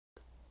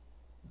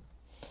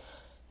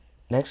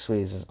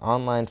Nexuiz is an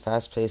online,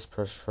 fast-paced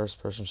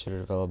first-person shooter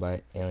developed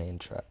by Alien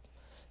Trap.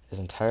 It is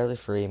entirely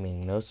free,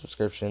 meaning no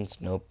subscriptions,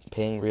 no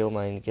paying real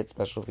money to get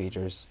special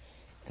features,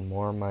 and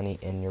more money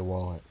in your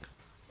wallet.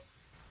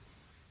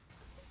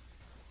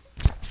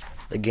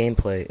 The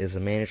gameplay is the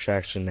main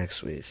attraction of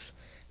Nexuiz.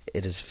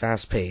 It is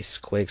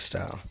fast-paced, Quake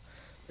style.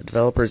 The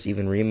developers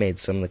even remade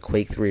some of the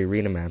Quake 3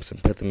 arena maps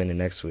and put them into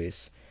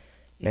Nexuiz.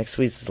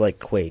 Nexuiz is like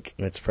Quake,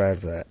 and it's proud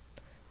of that.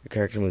 Your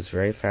character moves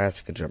very fast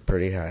and can jump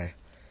pretty high.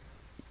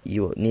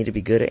 You will need to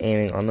be good at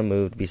aiming on the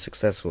move to be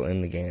successful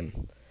in the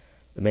game.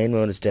 The main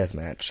mode is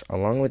Deathmatch.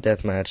 Along with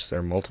Deathmatch,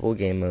 there are multiple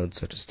game modes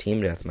such as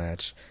Team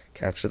Deathmatch,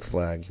 Capture the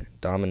Flag,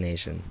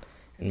 Domination,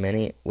 and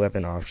many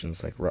weapon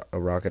options like a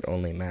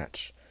rocket-only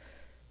match.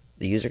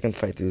 The user can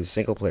fight through the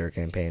single-player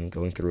campaign,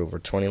 going through over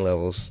 20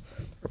 levels,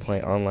 or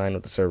play online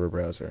with the server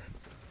browser.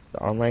 The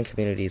online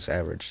community is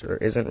average. There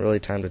isn't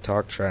really time to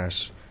talk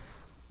trash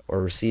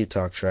or receive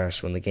talk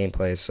trash when the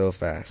gameplay is so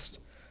fast.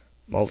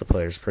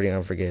 Multiplayer is pretty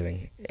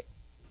unforgiving,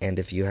 and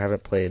if you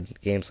haven't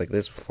played games like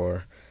this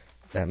before,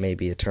 that may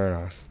be a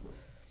turnoff.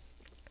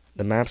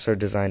 The maps are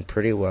designed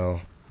pretty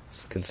well,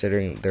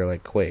 considering they're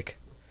like Quake.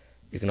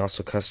 You can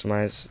also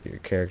customize your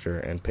character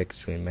and pick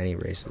between many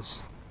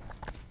races.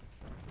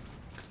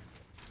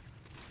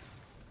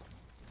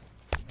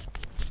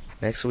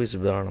 Nexuiz is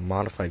built on a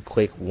modified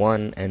Quake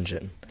 1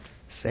 engine.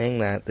 Saying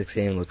that, the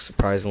game looks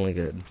surprisingly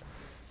good.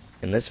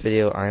 In this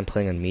video, I am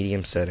playing on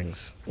medium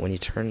settings. When you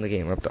turn the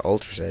game up to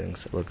ultra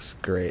settings, it looks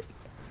great.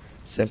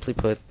 Simply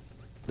put,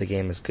 the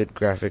game has good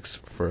graphics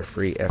for a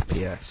free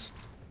FPS.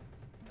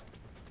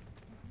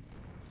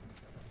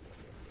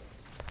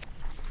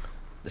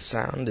 The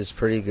sound is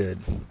pretty good.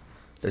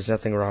 There's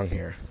nothing wrong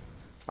here.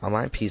 On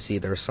my PC,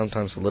 there is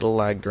sometimes a little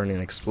lag during an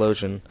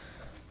explosion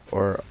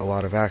or a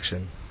lot of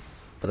action,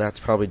 but that's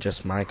probably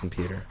just my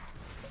computer.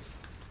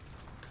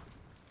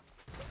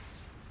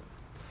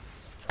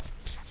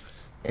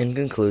 In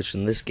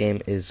conclusion, this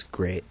game is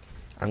great.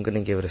 I'm going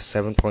to give it a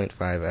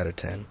 7.5 out of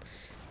 10.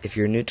 If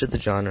you're new to the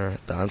genre,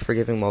 the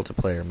unforgiving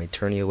multiplayer may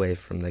turn you away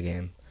from the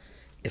game.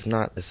 If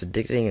not, this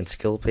addicting and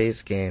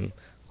skill-based game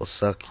will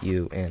suck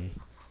you in.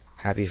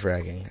 Happy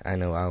fragging. I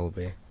know I will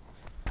be.